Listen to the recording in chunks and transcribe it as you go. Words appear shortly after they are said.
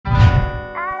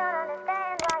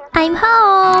I'm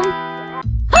home.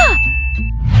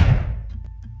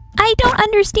 I don't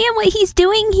understand what he's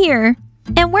doing here.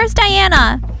 And where's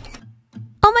Diana?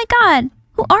 Oh my god,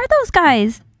 who are those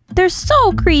guys? They're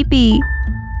so creepy.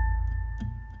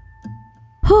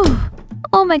 Whew.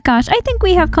 Oh my gosh, I think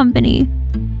we have company.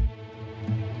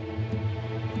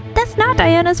 That's not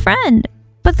Diana's friend.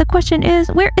 But the question is,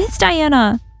 where is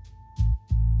Diana?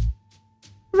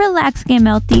 Relax,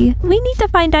 Gamelty. We need to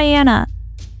find Diana.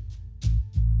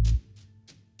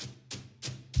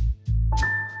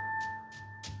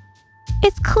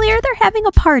 It's clear they're having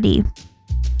a party.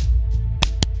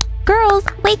 Girls,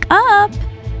 wake up!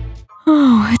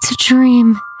 Oh, it's a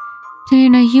dream.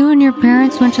 Dana, you and your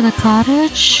parents went to the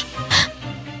cottage?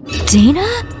 Dana?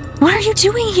 What are you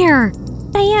doing here?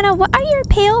 Diana, what are your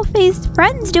pale-faced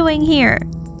friends doing here?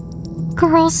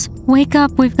 Girls, wake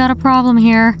up. We've got a problem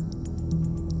here.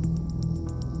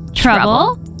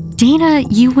 Trouble? Dana,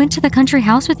 you went to the country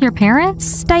house with your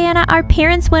parents? Diana, our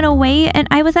parents went away and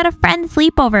I was at a friend's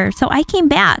sleepover, so I came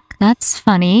back. That's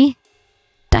funny.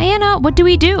 Diana, what do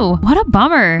we do? What a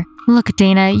bummer. Look,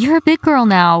 Dana, you're a big girl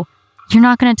now. You're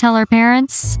not gonna tell our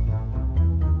parents?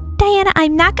 Diana,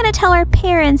 I'm not gonna tell our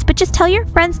parents, but just tell your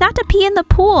friends not to pee in the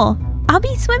pool. I'll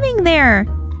be swimming there.